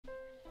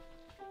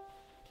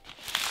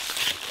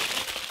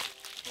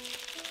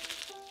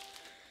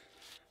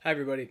Hi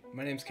everybody,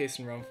 my name is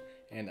Kason Rumpf,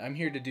 and I'm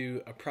here to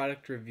do a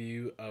product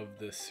review of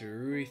the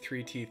Sirui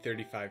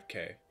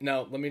 3T-35K.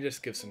 Now, let me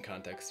just give some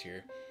context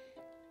here.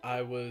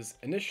 I was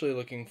initially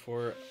looking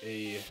for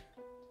a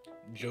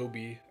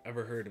Joby,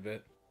 ever heard of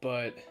it,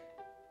 but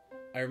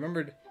I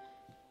remembered,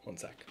 one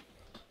sec.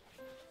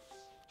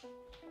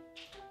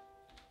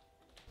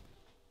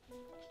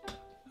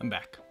 I'm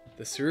back.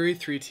 The Sirui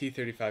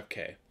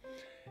 3T-35K.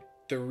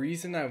 The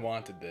reason I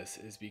wanted this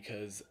is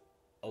because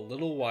a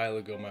little while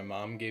ago, my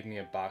mom gave me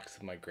a box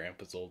of my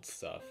grandpa's old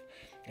stuff,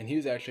 and he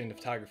was actually into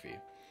photography.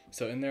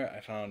 So in there,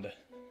 I found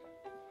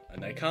a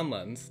Nikon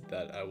lens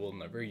that I will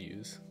never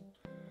use,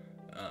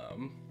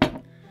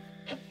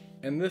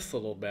 and this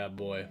little bad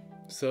boy.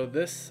 So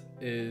this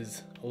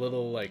is a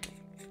little like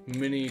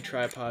mini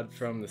tripod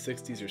from the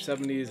 60s or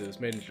 70s. It was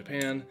made in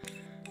Japan,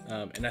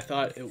 and I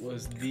thought it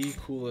was the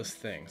coolest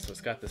thing. So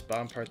it's got this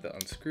bottom part that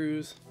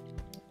unscrews.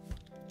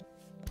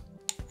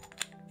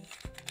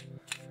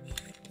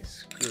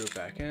 Screw it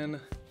back in.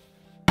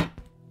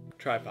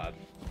 Tripod.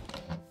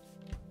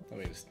 Let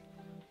me just...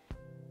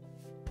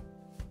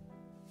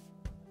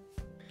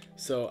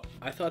 So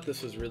I thought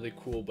this was really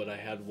cool, but I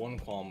had one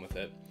qualm with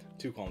it.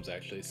 Two qualms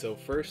actually. So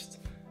first,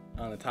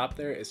 on the top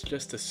there, it's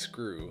just a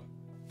screw.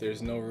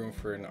 There's no room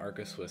for an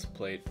Arca Swiss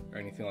plate or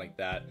anything like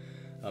that.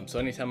 So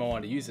anytime I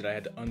wanted to use it, I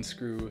had to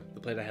unscrew the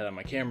plate I had on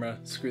my camera,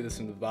 screw this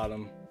into the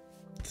bottom.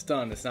 It's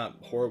done. It's not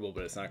horrible,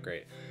 but it's not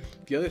great.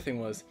 The other thing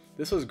was,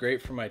 this was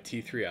great for my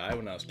T3i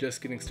when I was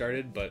just getting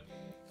started, but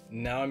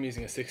now I'm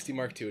using a 60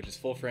 Mark II, which is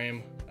full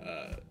frame,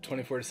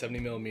 24 to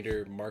 70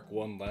 millimeter Mark I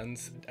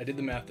lens. I did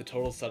the math, the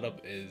total setup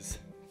is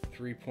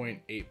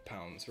 3.8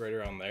 pounds, right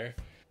around there,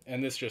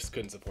 and this just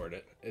couldn't support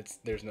it.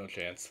 There's no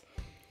chance.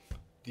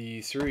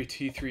 The Sirui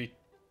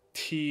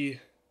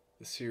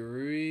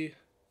Sirui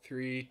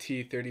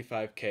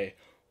 3T-35K,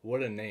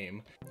 what a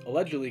name,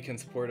 allegedly can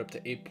support up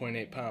to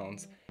 8.8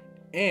 pounds,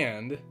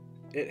 and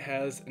it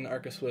has an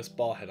Arca Swiss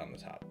ball head on the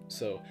top.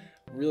 So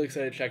really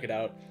excited to check it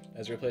out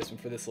as a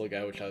replacement for this little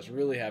guy, which I was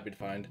really happy to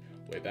find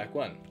way back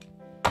when.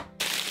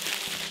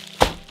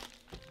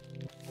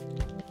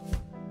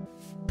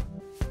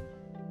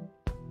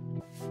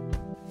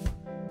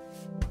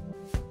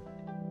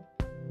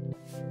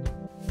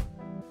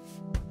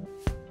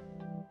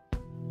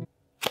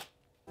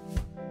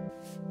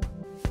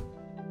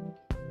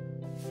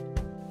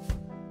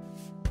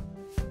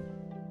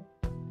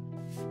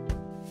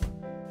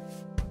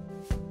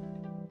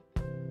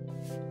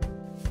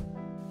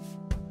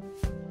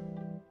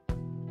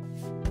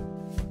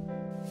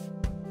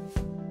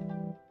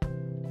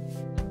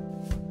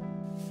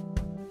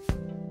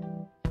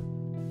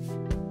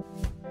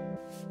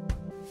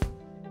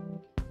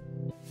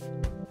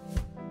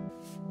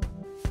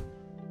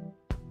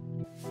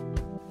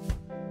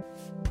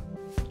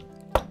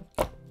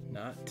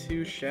 Not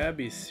too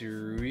shabby,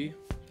 Sirui.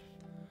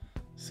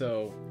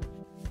 So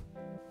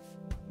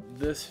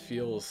this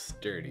feels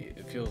sturdy.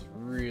 It feels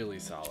really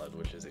solid,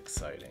 which is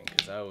exciting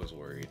because I was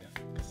worried.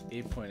 Because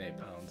 8.8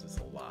 pounds is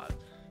a lot.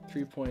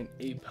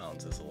 3.8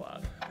 pounds is a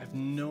lot. I have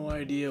no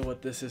idea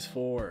what this is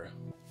for.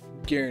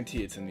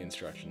 Guarantee it's in the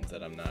instructions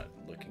that I'm not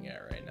looking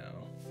at right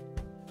now.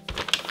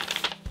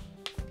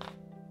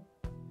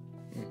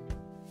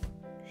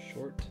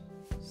 Short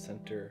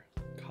center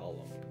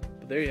column.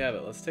 But there you have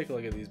it. Let's take a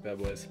look at these bad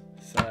boys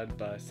side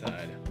by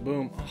side.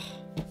 Boom. Oh,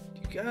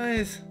 you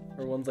guys.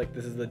 Or one's like,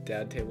 this is the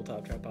dad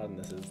tabletop tripod and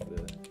this is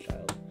the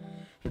child.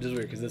 Which is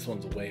weird because this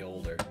one's way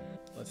older.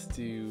 Let's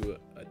do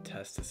a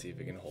test to see if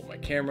it can hold my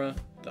camera.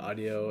 The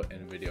audio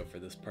and video for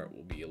this part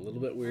will be a little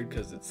bit weird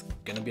because it's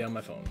going to be on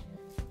my phone.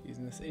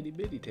 Using this itty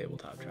bitty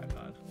tabletop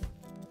tripod.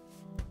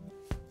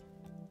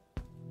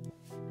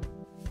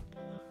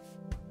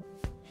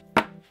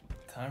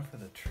 Time for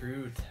the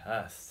true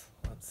test.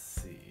 Let's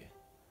see.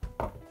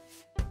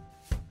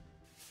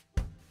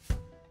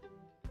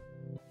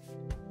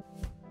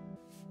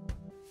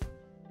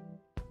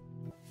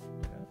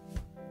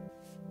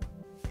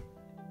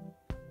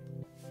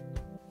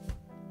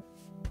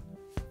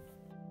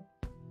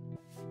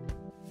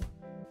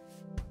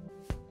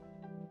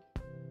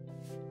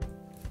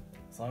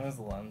 As long as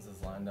the lens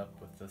is lined up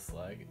with this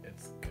leg,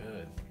 it's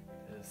good.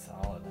 It is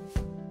solid.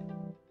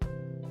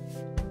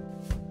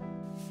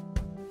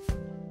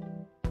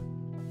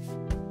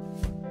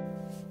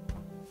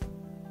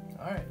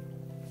 Alright,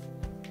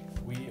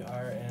 we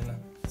are in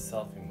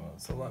selfie mode,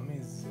 so let me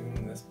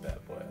zoom this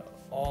bad boy out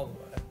all the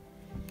way.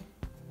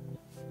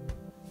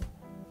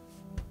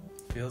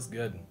 Feels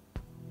good.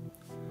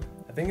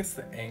 I think it's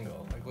the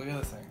angle. Like, look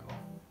at this angle.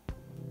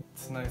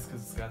 It's nice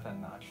because it's got that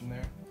notch in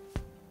there.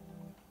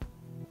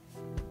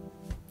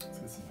 Let's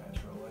get some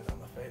natural light on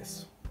the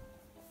face.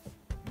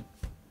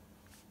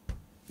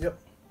 Yep,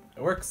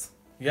 it works.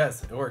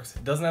 Yes, it works.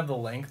 It doesn't have the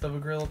length of a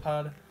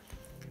Gorillapod,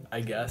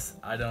 I guess.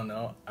 I don't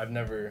know. I've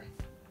never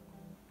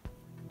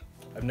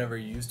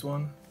used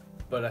one,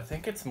 but I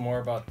think it's more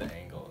about the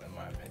angle in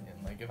my opinion.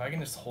 Like if I can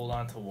just hold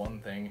on to one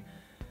thing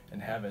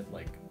and have it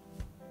like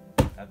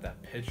at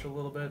that pitch a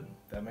little bit,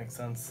 that makes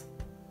sense.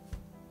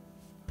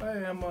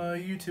 Hey, I'm a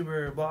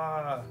YouTuber,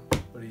 blah.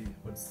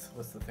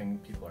 What's the thing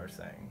people are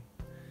saying?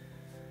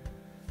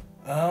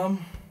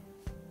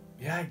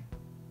 Yeah,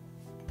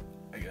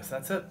 I guess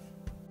that's it.